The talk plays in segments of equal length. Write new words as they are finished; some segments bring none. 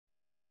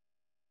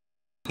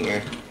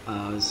here?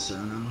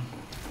 Cerno.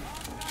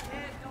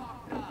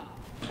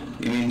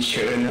 You mean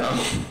sure no?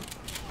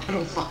 I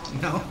don't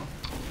fucking know.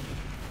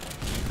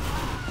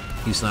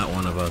 He's not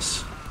one of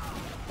us.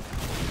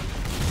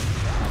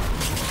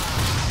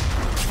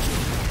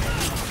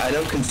 I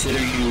don't consider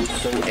you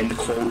quote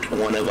unquote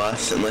one of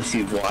us unless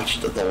you've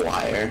watched The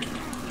Wire.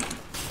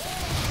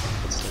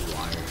 What's The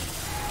Wire?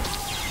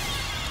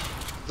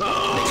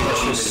 That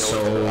show's so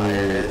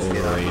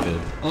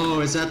overrated. Oh,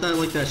 is that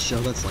like that show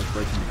that's like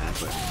Breaking Bad,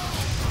 but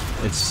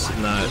It's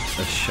not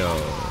a show.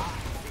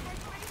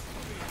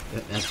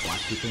 it has black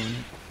people in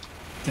it?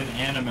 It's an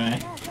anime.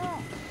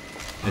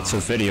 It's a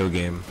video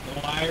game. The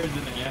Wire's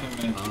an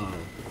anime. Oh.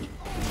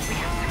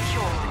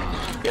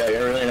 Yeah,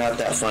 you're really not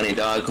that funny,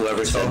 dog.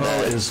 Whoever said Toho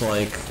that is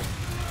like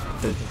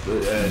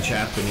the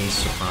Japanese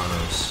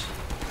Sopranos.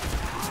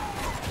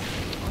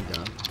 Oh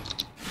god.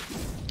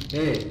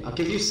 Hey, I'll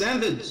give you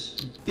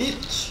sandwich,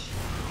 bitch!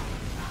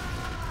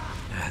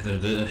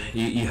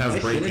 You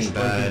have Breaking finished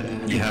Bad, Breaking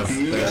Bad. you have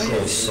Better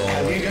Call Saul,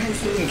 Have you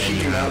guys been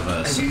keeping up?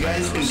 have Have you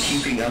guys been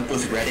Sopranos. keeping up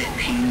with Reddit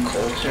peen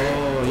culture?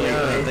 Oh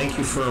yeah, lately? thank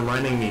you for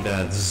reminding me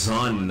that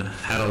Zun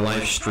had a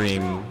live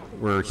stream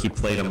where he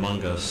played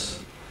Among Us.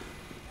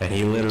 And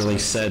he literally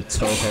said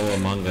Toho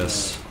Among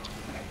Us.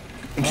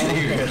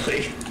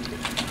 Really?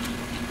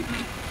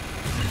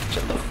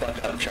 Shut the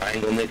fuck up,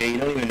 Triangle nigga. You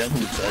don't even know who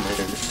Zun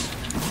is.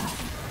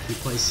 He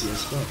plays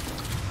CSGO.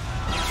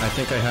 I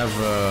think I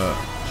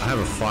have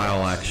a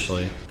file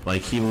actually.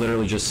 Like he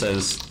literally just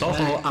says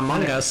Toho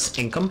Among Us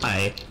in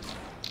Kampai.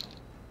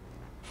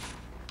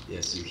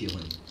 Yes, you heal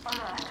him.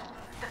 Alert.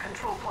 The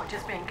control point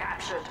is being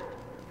captured.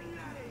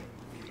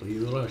 Oh,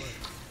 you rush.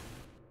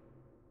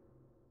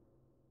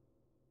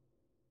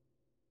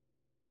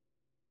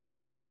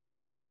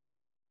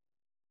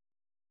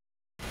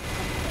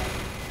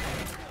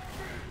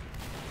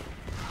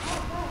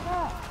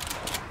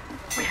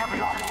 We have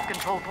lost the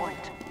control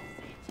point.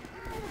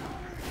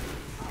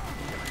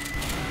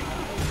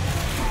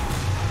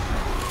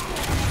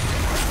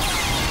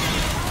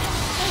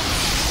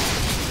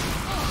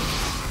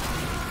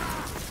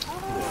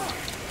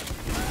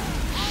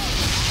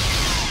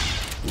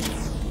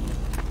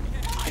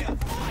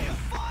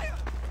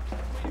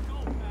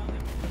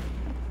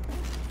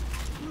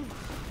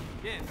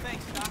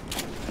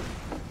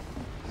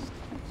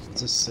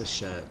 What's a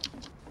sachet?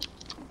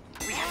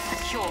 We have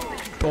secured the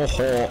control.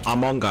 Toho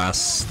Among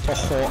Us.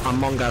 Toho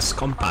Among Us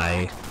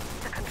Kampai.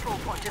 The control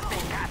point is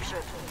being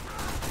captured.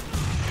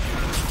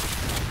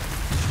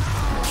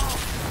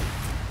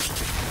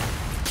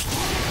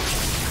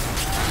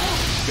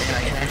 Man,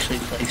 I can actually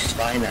play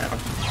Spy now.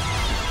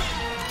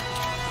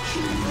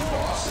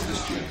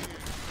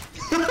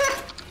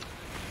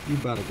 You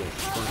better get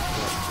fucked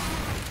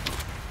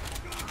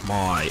up.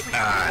 My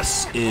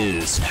ass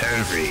is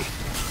heavy.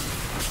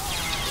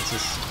 What's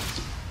this?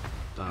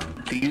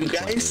 Do you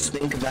guys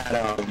think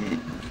that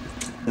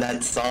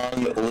that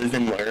song "Live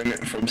and Learn"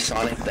 from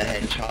Sonic the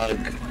Hedgehog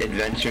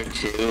Adventure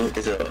 2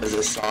 is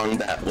a song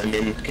that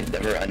women could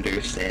never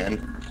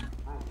understand?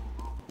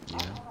 Yeah.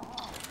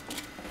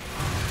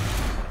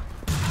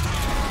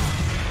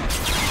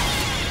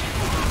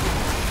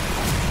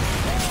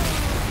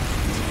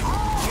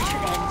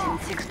 Mission ends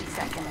in 60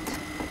 seconds.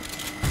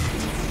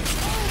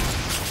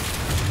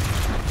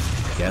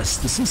 Yes,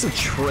 this is a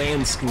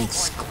trans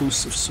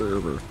exclusive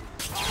server.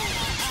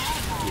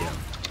 Yeah.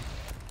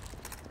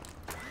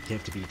 You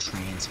have to be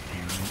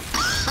transparent.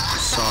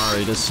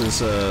 Sorry, this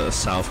is a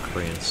South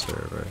Korean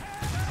server.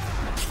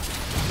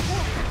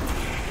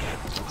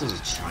 What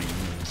is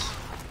Chinese?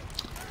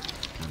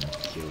 Kind of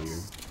peculiar.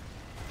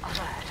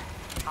 Alert.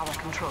 Our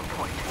control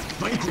point.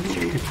 Fight me!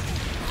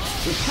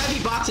 You're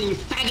heavy boxing, you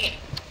faggot!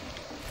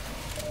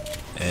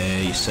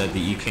 Hey, you said that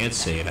you can't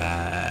say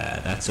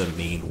that. That's a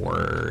mean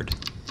word.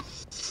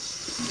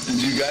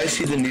 Did you guys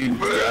see the new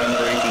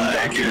groundbreaking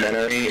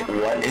documentary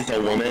 "What Is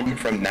a Woman"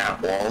 from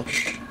Matt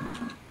Walsh?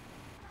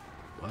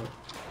 What?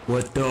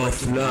 What the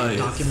life?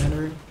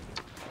 Documentary?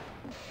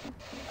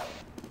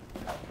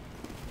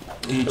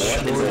 Each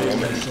What is a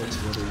woman? Official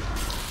Twitter.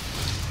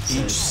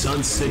 Each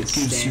sunset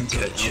gives you Stands for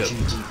ketchup.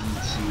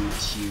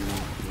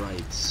 LGBTQ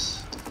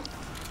rights.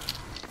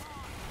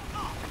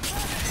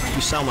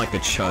 You sound like a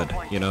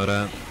chud, you know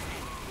that?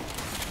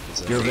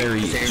 It's a- You're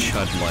very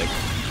chud-like.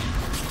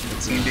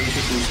 it's You a-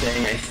 basically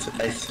saying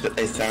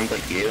I sound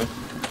like you?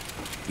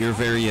 You're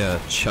very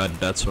chud.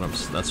 That's what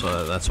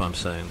I'm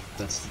saying.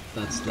 That's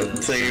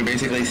the. So you're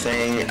basically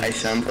saying I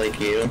sound like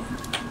you?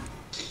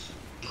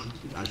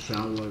 I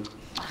sound like.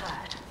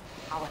 Alert.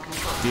 Our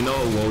control. Do you know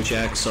what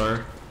Wojaks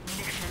are?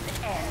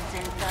 Mission ends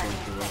in 30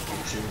 Like the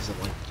seconds. pictures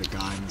of like the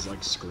guy and he's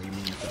like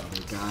screaming at the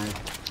other guy.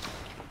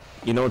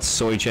 You know what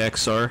soy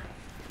jacks are?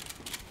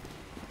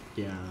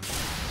 Yeah.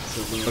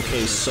 So, like,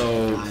 Okay, the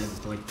so- guy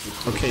with, like,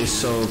 the- Okay,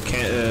 so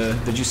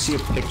did you see a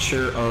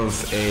picture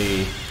of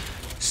a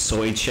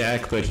soy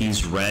jack, but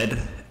he's red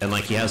and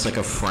like he has like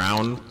a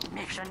frown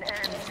Mission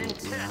ends in 10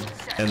 seconds.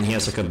 and he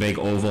has like a big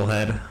oval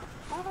head?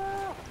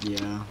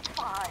 Yeah.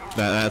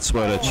 That's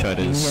what a chud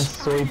is.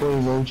 Soy boy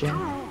Wojak.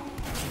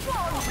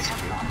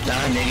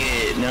 Nah,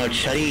 nigga, no,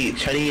 Chuddy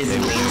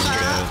isn't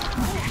mainstream.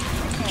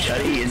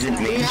 Chuddy isn't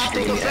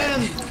mainstream yet.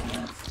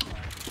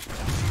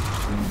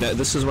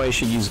 This is why you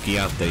should use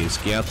Gyates.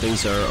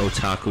 Gyates are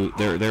otaku.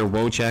 They're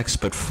Wojaks,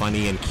 but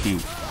funny and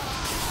cute.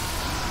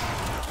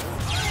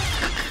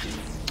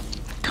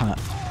 Cut.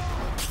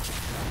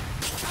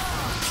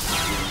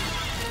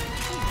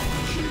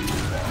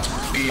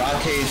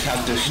 Gyates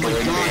have destroyed Oh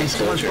my god, band this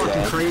one's culture,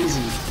 fucking though.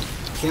 crazy.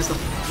 He has the.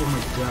 Oh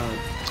my god.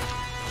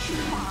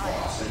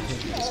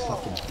 He just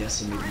fucking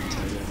decimated the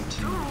entire other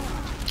team.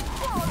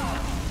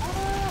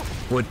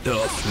 What the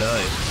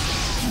fly?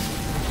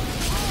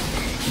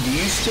 Do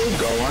you still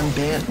go on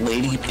band,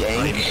 Lady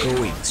Dank?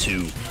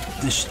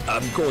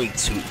 I'm going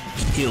to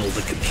kill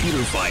the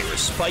computer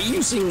virus by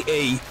using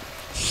a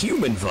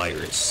human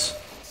virus.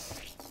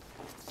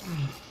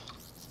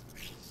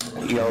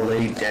 Yo,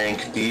 Lady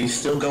Dank, do you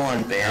still go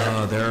on band?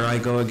 Oh, there I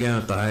go again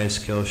with the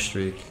highest kill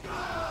streak.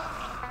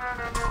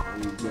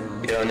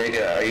 Yo,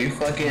 nigga, are you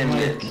fucking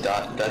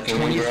ducking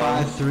me,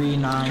 bro? 25, 3,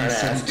 9, Trying to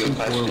 7, ask you 2, a 4,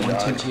 question, 1,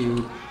 2, dog.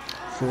 2,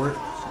 4,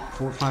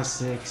 4, 5,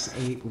 6,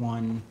 8,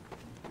 1.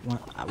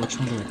 Which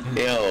one do I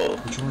pick? Yo,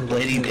 Which one do I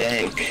Lady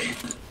pick? Dank.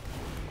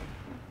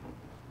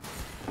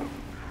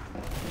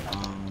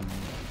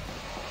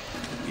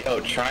 Yo,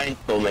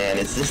 Triangle Man,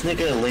 is this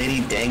nigga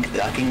Lady Dank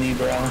ducking me,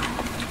 bro?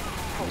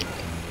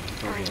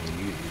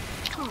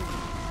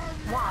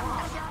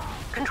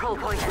 1. Control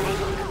point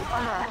enabled.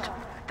 Alert.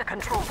 The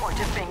control point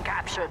is being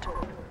captured.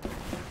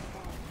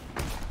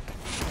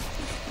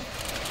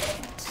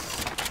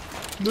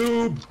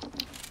 Noob!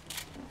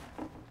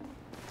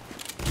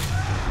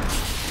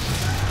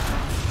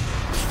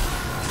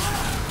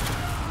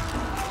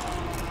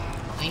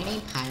 I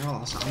need Pyro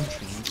also on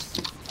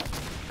trains.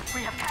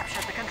 We have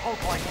captured the control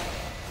point.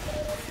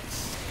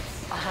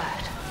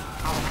 Alert.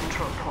 Our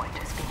control point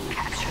is being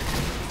captured.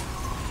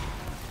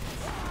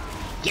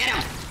 Get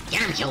him!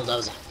 Get him,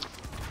 Killdozer!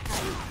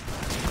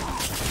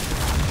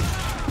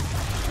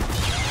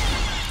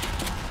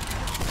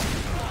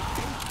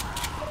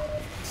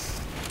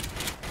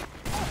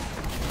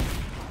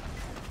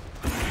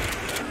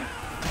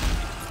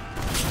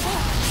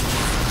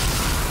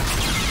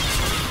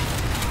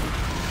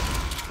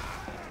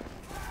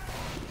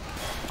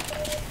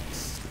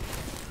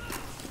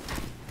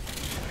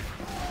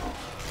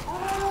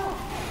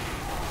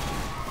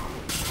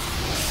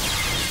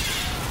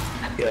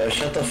 Yo,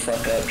 shut the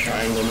fuck up,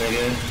 Triangle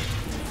nigga.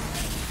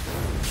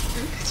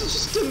 It's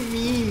just a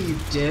meme, you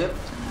dip.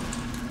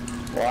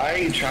 Why are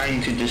you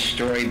trying to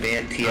destroy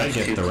Bant I TF2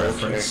 get the culture?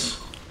 reference.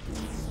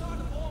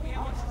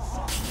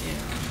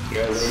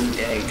 Yo, Lady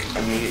Dank,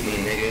 unmute me,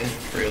 nigga.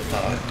 Real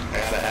talk. I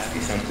gotta ask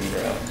you something,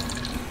 bro.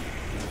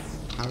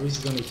 How is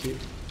he gonna hear?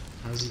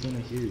 How is he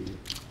gonna hear you?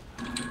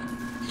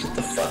 Shut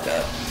the fuck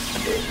up,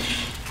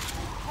 bitch.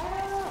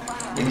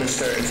 I'm gonna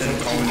start, instead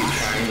of calling you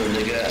Triangle,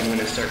 nigga, I'm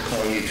gonna start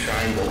calling you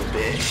Triangle,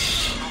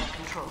 bitch. Our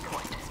control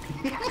point is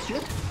being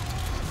captured.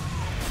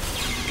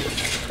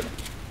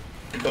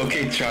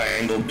 Okay,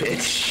 Triangle,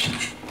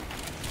 bitch.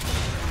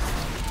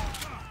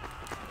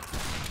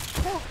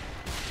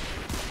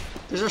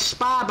 There's a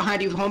spy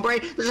behind you, hombre!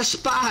 There's a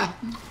spy!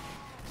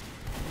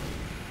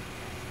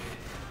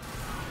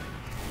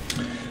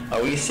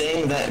 Are we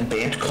saying that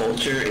Bant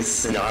culture is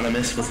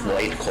synonymous with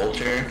white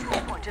culture?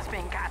 Control point is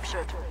being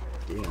captured.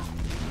 Yeah,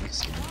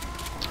 Mexican.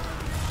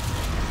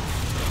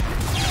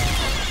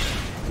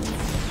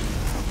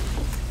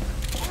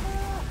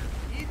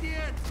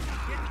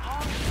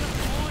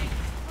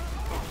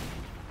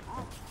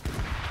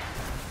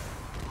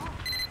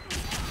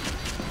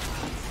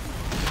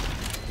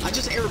 I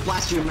just air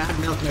blast you, Mad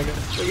Milk nigga.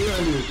 What are you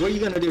gonna do? What are you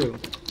gonna do?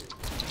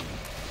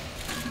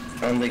 I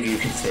don't think you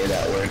can say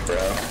that word, bro.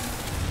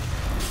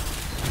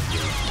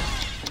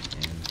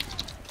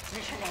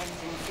 Mission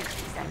ends in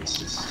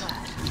 60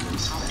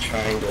 seconds. Alert.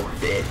 Triangle,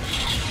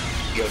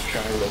 bitch. Yo,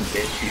 Triangle,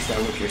 bitch, you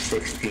sound like you're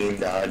 16,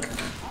 dog.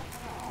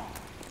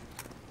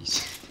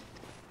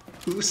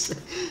 Who's...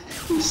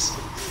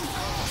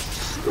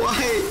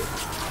 Why?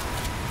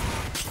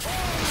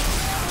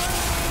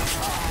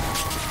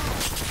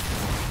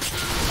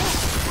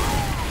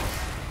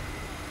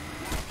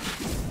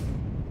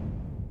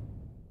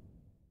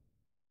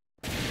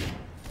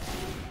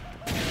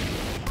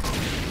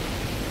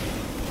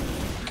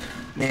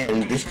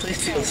 Man, this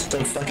place feels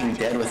so fucking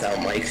dead without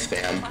mic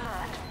spam.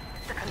 Alert.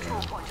 The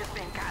control point is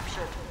being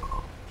captured.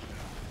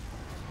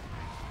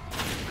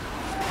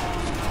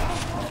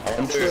 I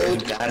wonder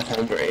if that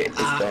home rate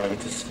is going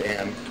to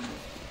spam.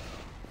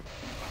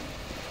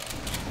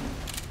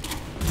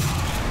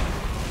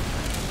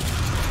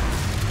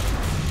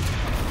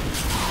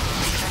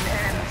 Mission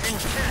ends in 10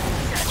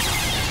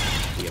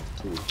 seconds. We have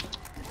two.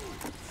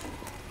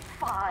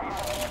 5,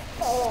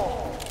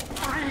 4,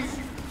 3,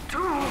 2,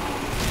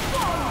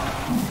 1.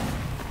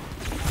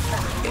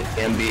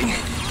 MB,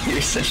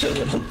 you're such a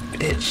little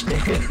bitch,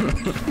 nigga.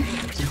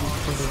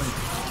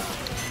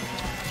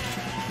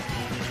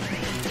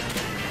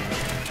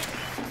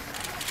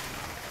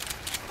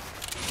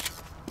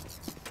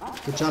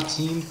 Good job,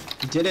 team.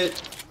 We did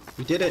it.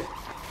 We did it.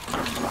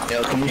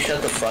 Yo, can you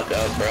shut the fuck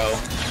up, bro?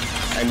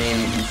 I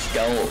mean,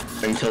 don't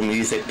until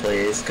music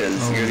plays, cause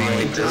you're the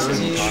only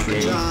person talking.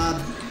 Good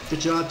job.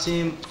 Good job,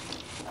 team.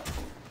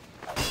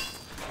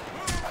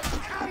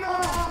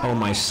 Oh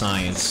my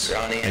science.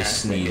 Scrawny I ass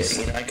sneezed.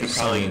 nigga. You know, I can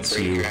probably Science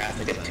break you. your ass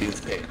like a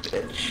toothpick,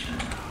 bitch.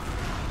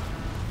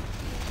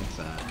 Like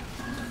that.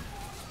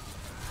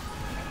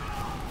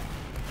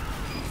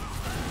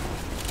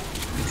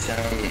 You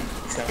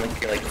sound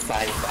like you're like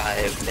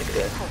 5'5",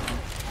 nigga.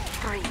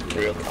 3,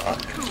 Real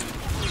talk. 2,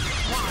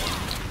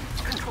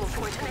 1. Control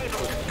point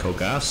enabled.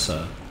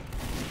 Kogasa.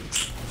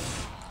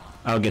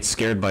 I'll get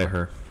scared by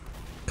her.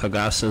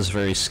 Kogasa's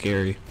very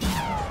scary.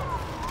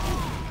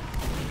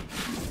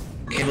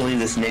 Can't believe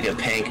this nigga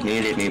Pank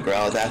muted me, bro.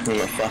 I was asking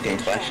him a fucking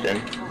question.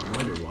 I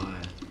wonder why.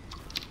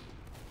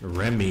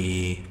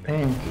 Remy.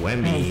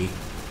 Wemmy.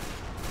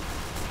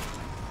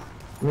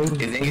 You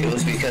think it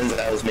was because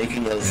I was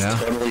making those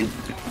totally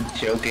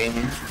joking,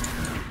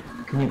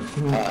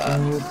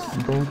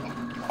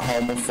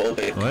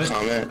 homophobic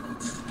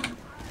comments?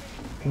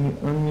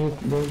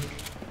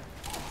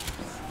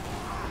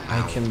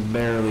 I can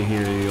barely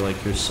hear you,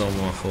 like you're so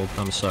muffled.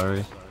 I'm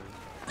sorry.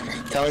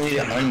 Telling you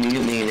to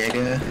unmute me,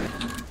 nigga.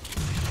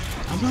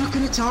 I'm not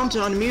gonna tell him to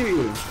unmute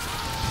you.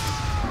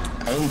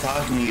 I wasn't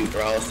talking to you,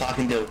 bro. I was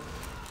talking to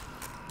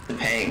the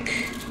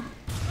Pank.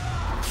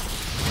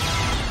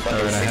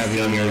 Alright, I have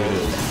you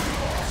unmuted.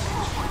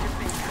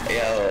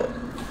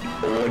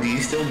 Yo, do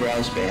you still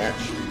browse Bant?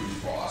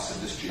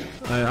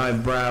 I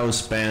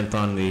browse Bant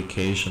on the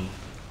occasion.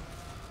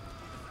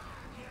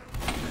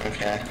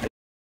 Okay.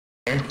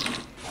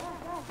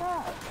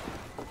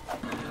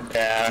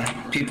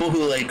 Yeah, people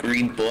who like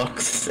read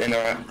books and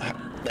are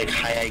like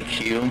high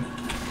IQ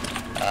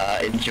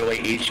enjoy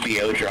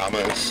HBO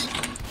dramas.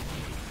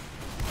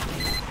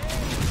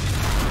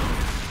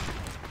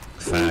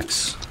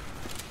 Facts.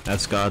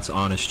 That's God's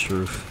honest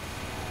truth.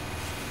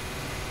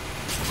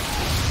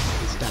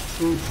 Is that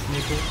truth,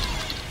 nigga?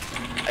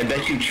 I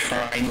bet you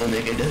Triangle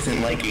nigga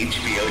doesn't like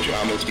HBO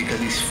dramas because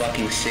he's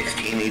fucking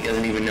 16 and he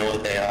doesn't even know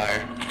what they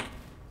are.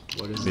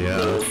 What is Yeah.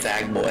 Little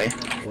fag boy.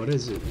 What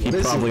is it? He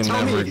probably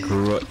never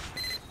grew up.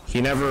 He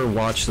never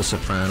watched The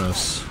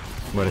Sopranos.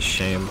 What a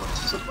shame.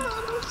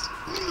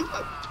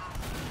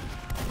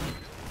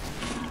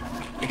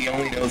 He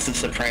only knows The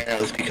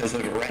Sopranos because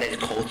of Reddit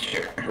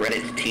culture,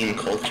 Reddit teen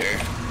culture.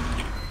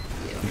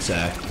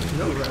 Exactly. You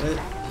know Reddit?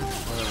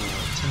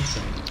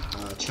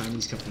 Tencent,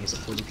 Chinese company has a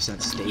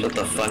 40% stake. Shut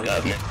the fuck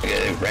up,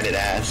 nigga. Reddit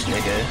ass,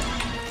 nigga.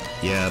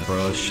 Yeah,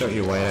 bro, shut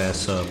your white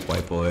ass up,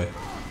 white boy.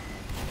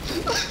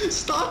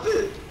 Stop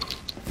it!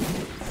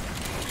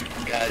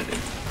 God.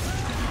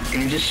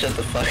 Can you just shut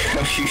the fuck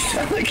up? You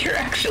sound like you're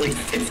actually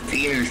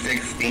 15 or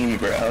 16,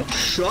 bro.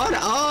 Shut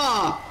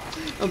up!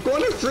 I'm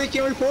going to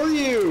freaking report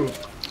you!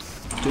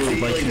 Dude,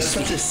 like, that's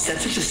such a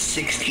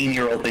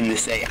 16-year-old thing to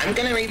say. I'm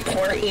gonna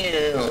report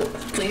you.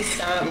 Please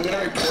stop. I'm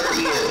gonna report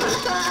you.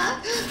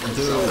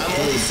 dude,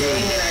 I'm only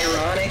saying it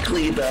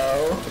ironically,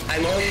 though.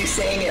 I'm only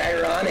saying it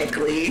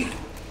ironically.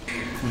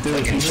 dude,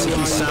 Like,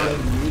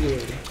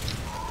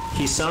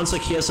 he sounds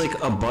like he has like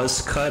a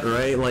buzz cut,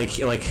 right? Like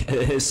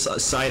his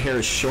side hair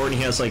is short and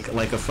he has like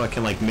a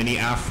fucking like mini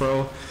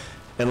afro.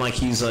 And like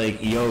he's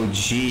like, yo,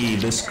 G,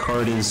 this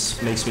card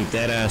makes me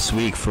dead ass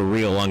weak for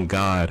real on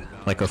God.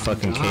 Like a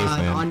fucking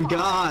caveman. On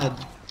God!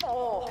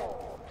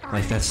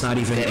 Like that's not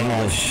even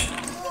English.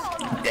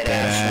 Dead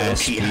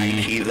ass low-key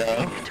high-key,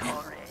 though.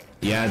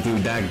 Yeah,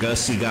 dude, that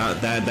Gussie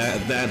got that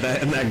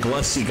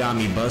Glussie got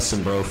me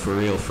busting, bro. For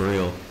real, for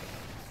real.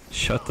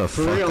 Shut the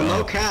For fuck real, up.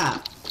 no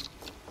cap!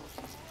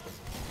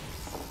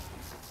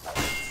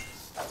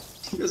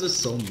 You guys are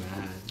so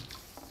mad.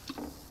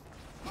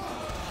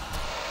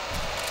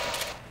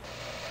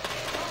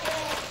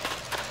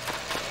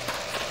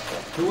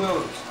 Who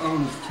else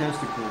owns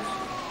testicles?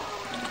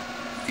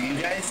 Do you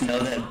guys know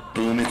that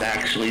Boom is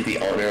actually the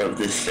owner of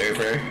this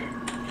server?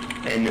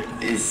 And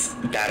is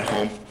Bad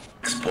Home's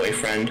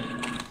boyfriend?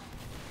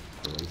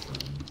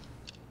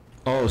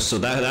 Oh, so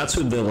that's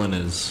who Dylan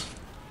is.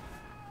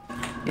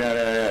 No.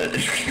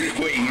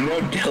 Wait, you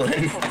know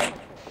Dylan?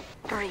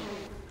 3,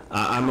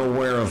 I'm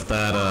aware of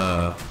that.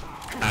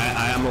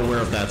 I am aware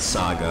of that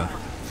saga.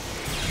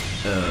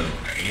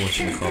 What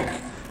you call?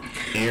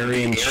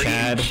 Aryan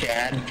Chad.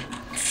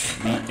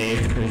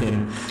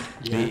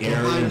 The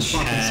Aryan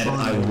Chad.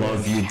 I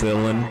love you,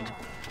 Dylan.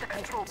 the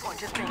control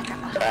point is being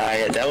captured.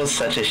 Yeah, that was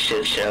such a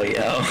shit show,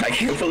 yo. I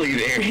can't believe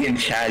Aryan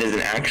Chad is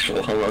an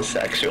actual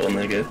homosexual,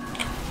 nigga.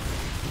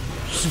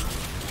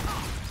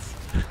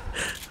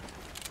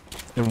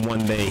 And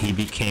one day he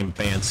became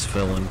Bant's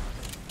villain.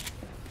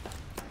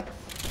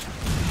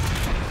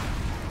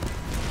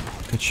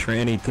 The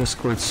tranny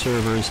Discord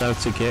server is out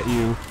to get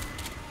you.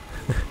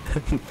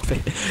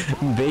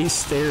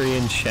 Based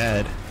Aryan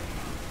Chad.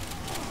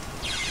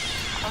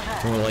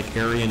 Or like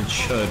Aryan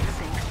Chud.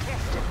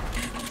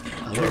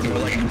 Or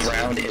like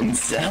brown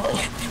incel.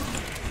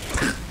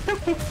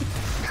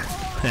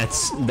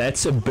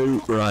 That's a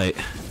boot right.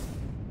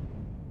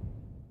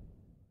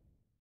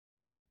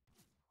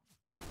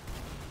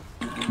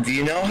 Do Do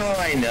you know how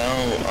I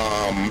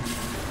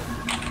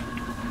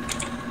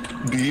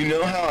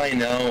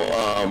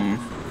know,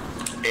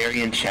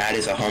 Aryan Chad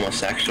is a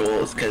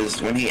homosexual?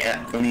 Because when he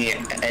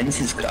ends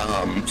his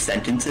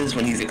sentences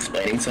when he's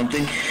explaining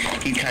something,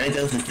 he kind of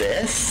does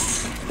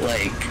this.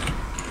 Like,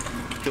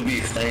 he'll be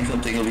explaining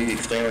something, he'll be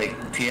explaining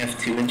like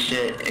TF2 and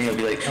shit, and he'll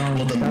be like,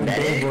 well, the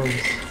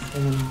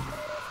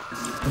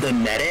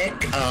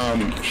medic,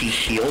 he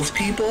heals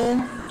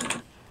people.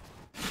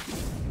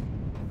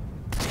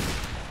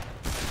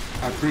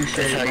 I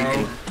appreciate it,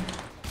 bro.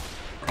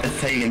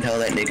 That's how you can tell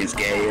that nigga's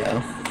gay,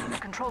 yo.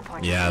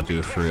 Yeah,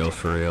 dude, for real,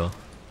 for real.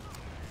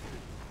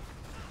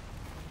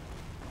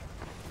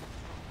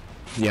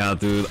 Yeah,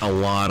 dude, a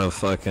lot of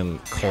fucking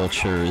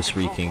culture is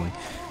reeking.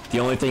 The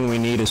only thing we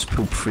need is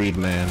Poop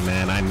Friedman,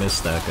 man. I miss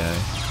that guy.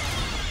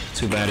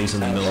 Too bad he's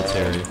in the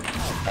military.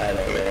 I don't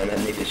know, man. That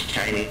nigga's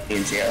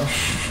Chinese, yo.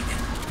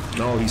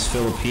 No, he's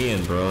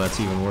Philippine, bro. That's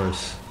even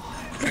worse.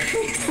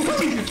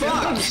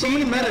 Fuck! So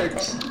many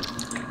medics!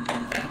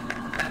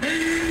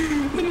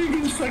 The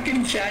nigga's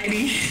fucking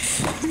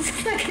Chinese. He's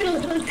fucking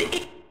little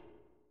dick.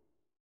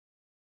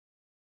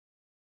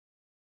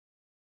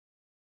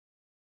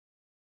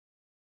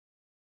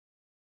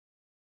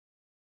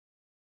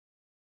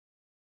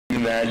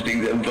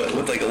 Imagining them, but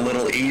with like a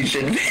little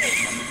Asian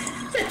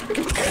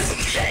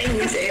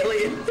Chinese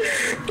alien,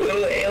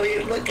 little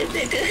alien looking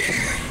nigga,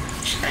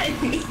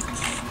 Chinese.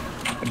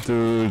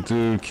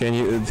 Dude, can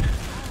you, dude?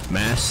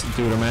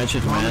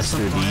 Imagine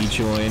Master D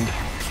joined.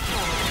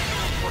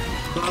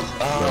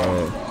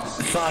 Oh,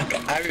 fuck!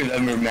 I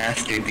remember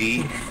Master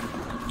D. I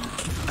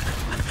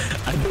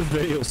have the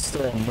video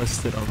still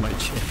unlisted on my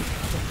channel.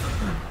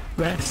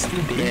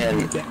 Master D,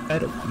 Man.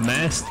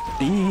 Master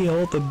D,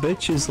 all the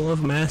bitches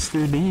love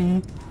Master D.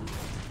 And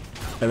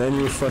then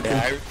you were fucking.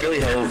 Yeah, I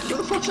really hope. Shut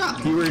the fuck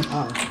up!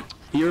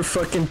 You were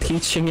fucking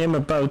teaching him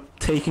about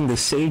taking the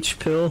sage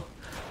pill.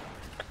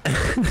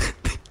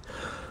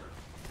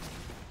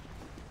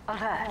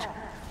 Alert.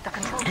 The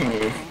control point is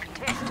being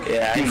contested.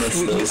 Yeah, I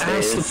miss those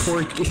days.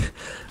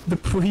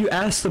 You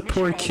asked the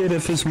poor kid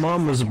if his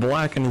mom was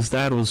black and his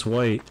dad was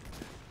white.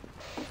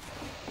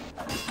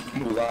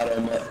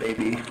 Mulatto nut,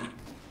 baby.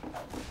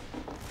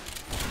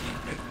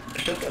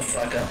 Shut the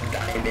fuck up,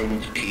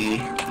 Diamond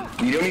G.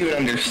 You don't even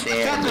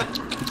understand.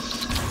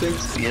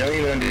 You don't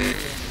even understand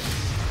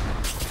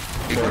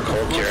what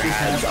culture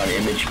has on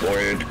image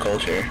board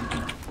culture.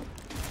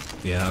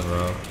 Yeah,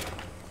 bro.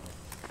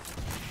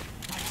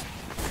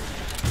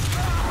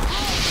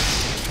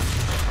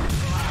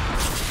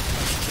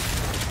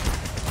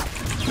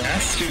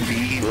 Master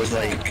B was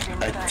like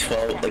an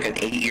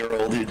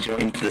 8-year-old who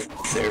joined the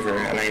server,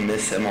 and I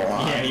miss him a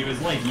lot. Yeah, he was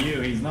like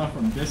you. He's not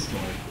from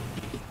Discord.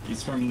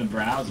 He's from the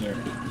browser.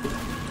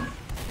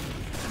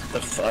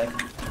 The fuck?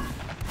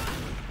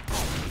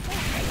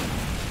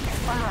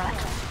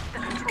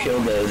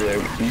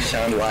 Killdozer, you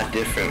sound a lot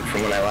different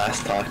from when I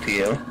last talked to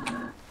you.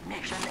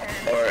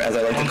 Or as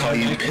I like to call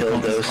you,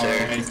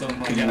 Pilldozer,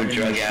 because you're a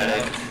drug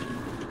addict.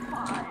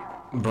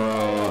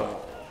 Bro,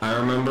 I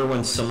remember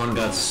when someone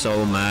got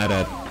so mad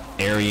at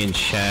Aryan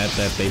Chat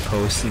that they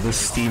posted the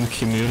Steam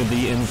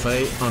community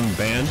invite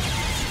unbanned.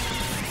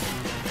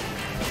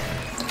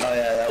 Oh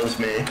yeah, that was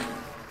me.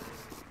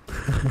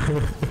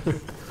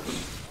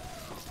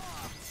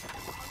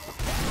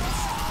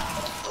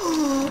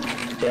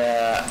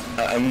 Yeah,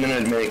 I'm gonna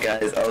admit it,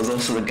 guys, I was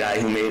also the guy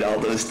who made all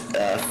those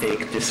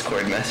fake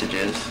Discord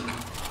messages.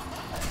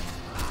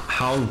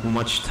 How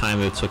much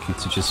time it took you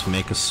to just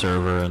make a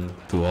server and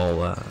do all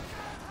that?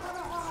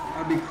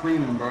 I'd be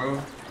creaming,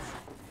 bro.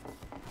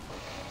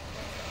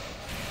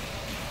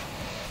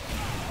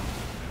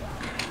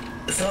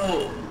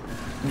 So,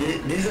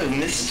 there's a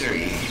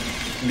mystery.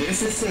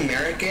 There's this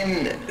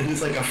American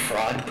who's like a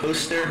frog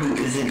poster who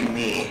isn't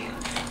me.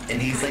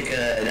 And he's like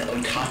an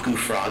otaku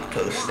frog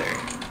poster.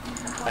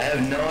 I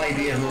have no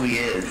idea who he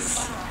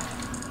is.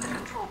 The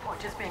control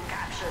point is being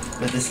captured.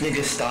 But this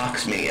nigga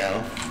stalks me,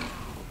 yo.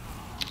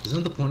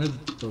 Isn't the point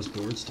of those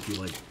boards to be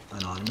like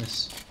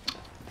anonymous?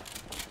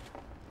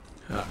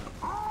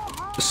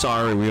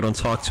 Sorry, we don't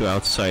talk to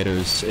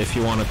outsiders. If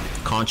you want to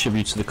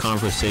contribute to the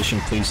conversation,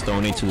 please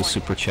donate to the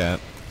super chat.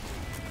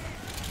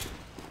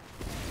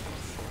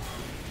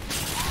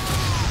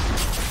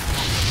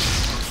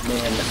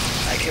 Man,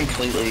 I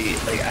completely,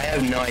 like, I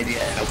have no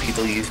idea how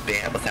people use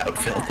BAM without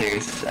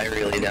filters. I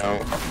really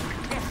don't.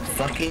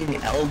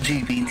 Fucking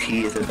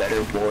LGBT is a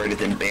better board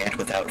than BAM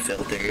without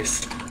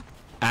filters.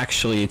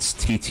 Actually, it's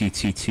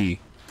TTTT.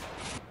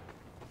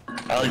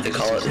 I like to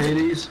call it.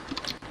 Hades.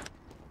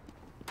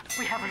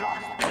 We have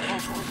lost the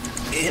control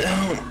point. You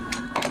know,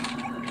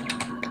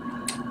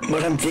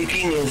 what I'm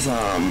thinking is,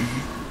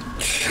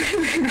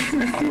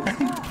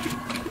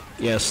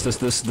 Yes,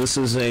 this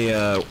is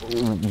a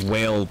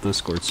whale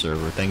Discord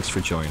server. Thanks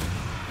for joining.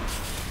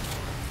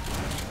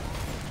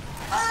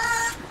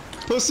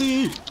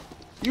 Pussy!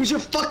 Use your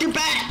fucking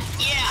bat!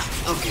 Yeah!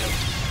 Okay.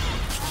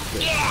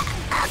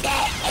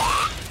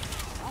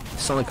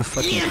 Sound like a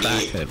fucking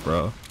fathead,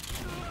 bro.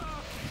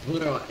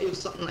 Literally, it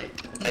was something like...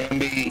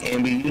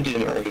 Ambi, you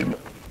didn't read.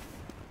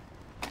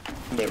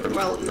 Never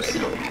Bro, mind. you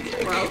sound,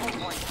 bro.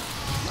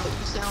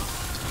 You sound,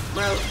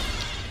 bro.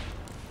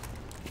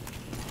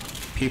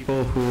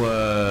 People who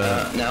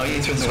now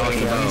he's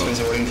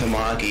resorting to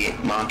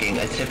mocking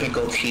a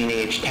typical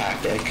teenage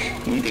tactic.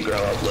 You need to grow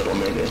up, little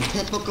nigga.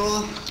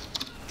 Typical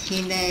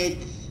teenage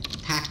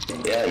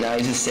tactic. Yeah, now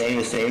he's just saying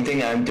the same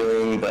thing I'm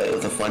doing, but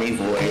with a funny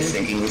voice,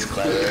 thinking he's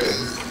clever.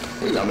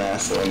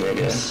 Dumbass little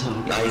nigga.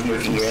 Now he's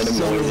making random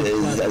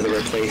noises as a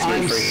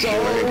replacement for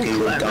humor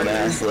to a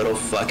dumbass little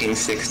fucking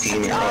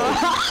 16-year-old.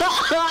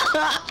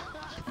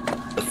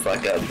 The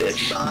fuck up,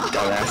 bitch.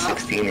 Dumbass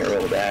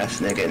 16-year-old ass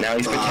nigga. Now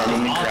he's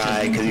pretending to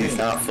cry because he's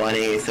not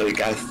funny, so he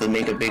got to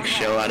make a big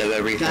show out of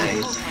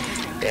everything.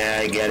 Yeah,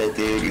 I get it,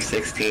 dude. You're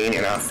 16,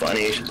 you're not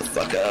funny. Shut the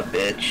fuck up,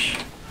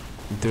 bitch.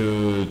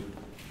 Dude,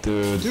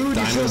 you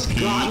just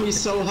got me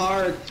so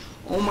hard.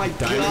 Oh my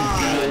god.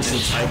 is the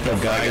type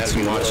of guy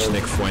to watch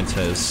Nick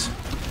Fuentes.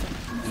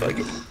 Like,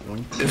 you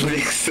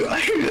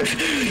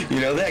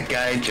know that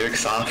guy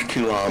jerks off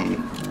to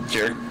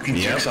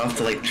jerks off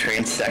to like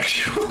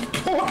transsexual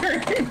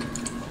porn.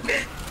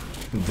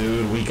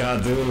 Dude, we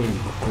got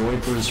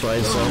Goipers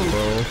rise up,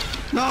 bro.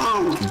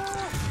 No.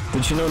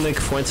 Did you know Nick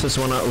Fuentes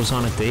was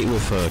on a date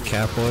with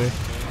Catboy?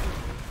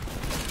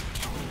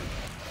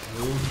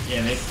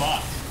 Yeah, they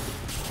fought.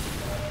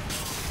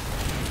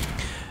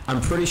 I'm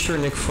pretty sure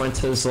Nick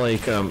Fuentes,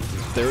 like,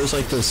 there was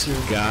like this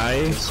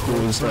guy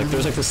who was like,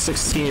 there's like this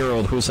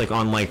 16-year-old who was like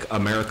on like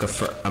America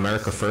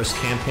First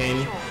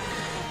campaign.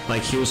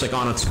 Like he was like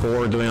on a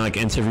tour doing like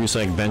interviews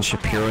like Ben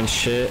Shapiro and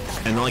shit,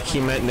 and like he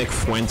met Nick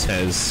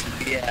Fuentes.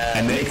 Yeah.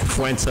 And Nick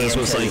Fuentes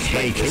was like,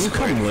 "Hey, can you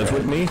come live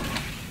with me?"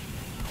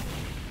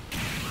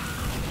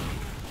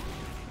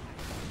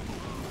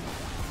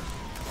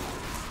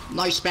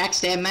 Nice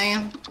backstab,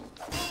 man.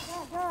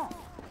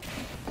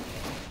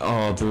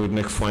 Oh, dude,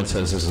 Nick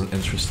Fuentes is an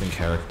interesting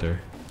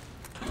character.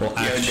 Well,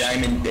 Yo,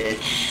 Diamond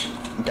bitch.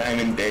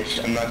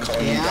 I'm not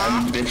calling you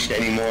Diamond bitch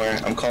anymore.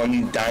 I'm calling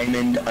you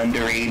Diamond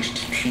underage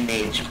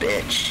teenage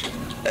bitch.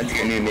 That's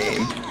your new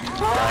name.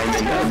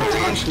 Diamond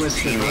underage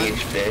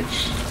teenage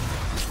bitch.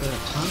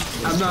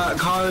 I'm not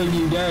calling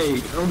you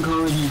gay. I'm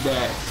calling you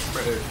that.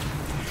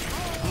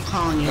 I'm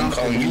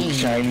calling you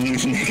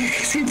Chinese, nigga,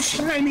 'cause you're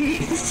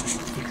Chinese.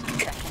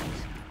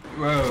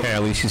 Bro, okay,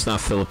 at least he's not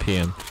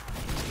Philippine.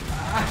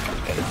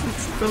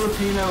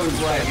 Filipino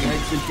is like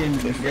Mexican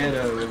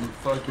ghetto and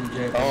fucking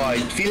Japanese. Oh,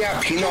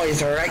 Filipino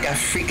is like a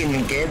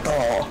freaking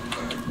ghetto.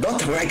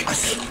 Not like a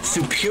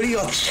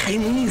superior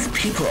Chinese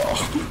people.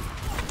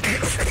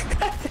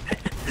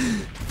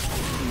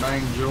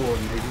 Bang joy,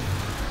 nigga.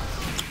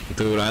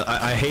 Dude,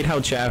 I hate how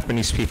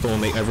Japanese people,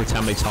 every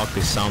time they talk,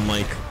 they sound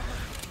like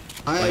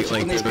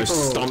their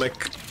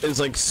stomach is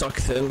like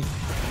sucked in.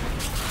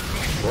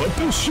 What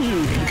the shit?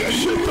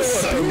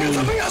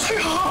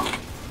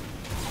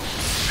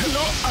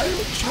 Hello, I'm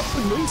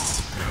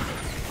Japanese.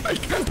 I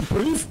can't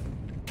breathe.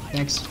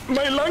 Thanks.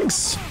 My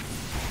lungs.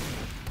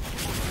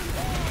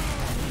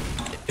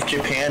 If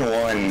Japan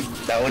won,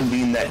 that would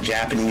mean that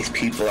Japanese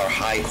people are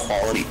high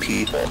quality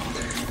people.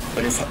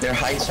 But if they're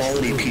high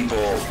quality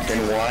people,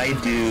 then why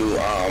do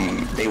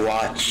they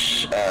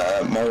watch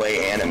moe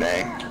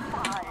anime?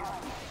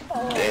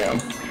 Damn.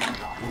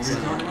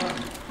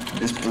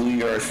 Just blew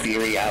your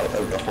theory out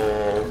of the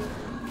whole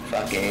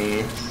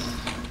fucking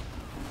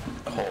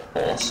hole.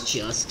 It's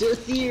just a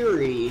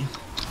theory.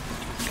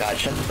 God,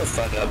 shut the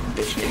fuck up,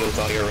 bitch nigga, with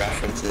all your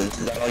references.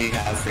 Is that all you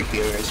have for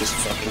humor? Is just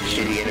fucking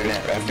shitty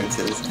internet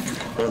references?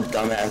 Little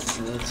dumbass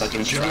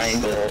fucking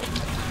triangle.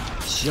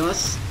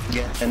 Just.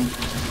 Yeah, and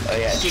oh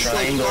yeah, Just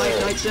triangle. like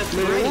 5 Nights at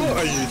Freddy's. What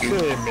are you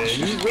saying, man?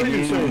 What are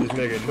you saying is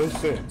making no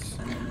sense.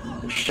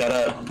 Shut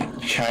up,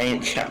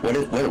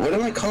 what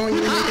am I calling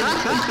you?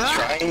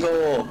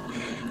 Nigga?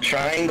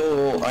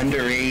 Triangle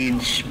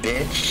underage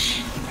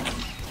bitch.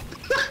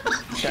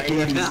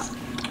 Chinese.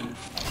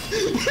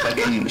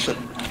 Fucking shut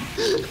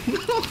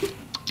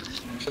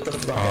the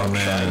fuck up,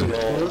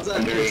 triangle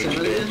underage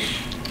bitch.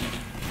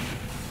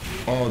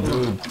 Oh,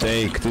 dude,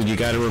 Dude, you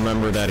gotta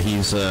remember that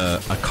he's a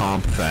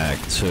comp fag,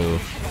 too.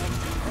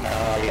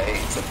 Oh, yeah,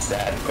 he's so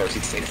sad. Of course,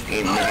 he's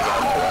 16. Never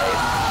got my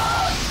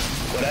life.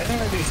 What I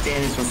don't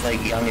understand is with,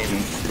 like,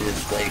 youngins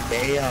is, like,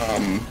 they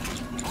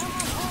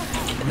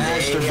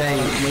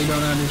Masturbate. We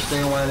don't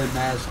understand why they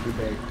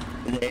masturbate.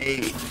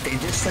 They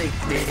just, like,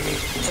 they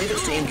play the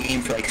same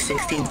game for, like,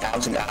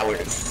 16,000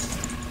 hours.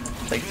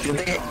 Like, don't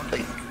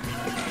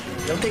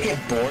they get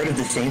bored of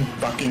the same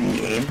fucking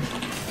game?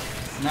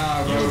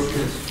 Nah, bro,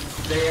 because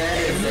they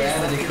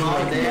added the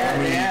card.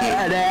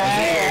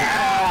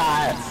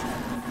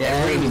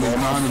 Every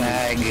normal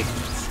fag,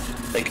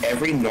 like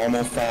every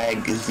normal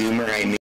fag zoomer I meet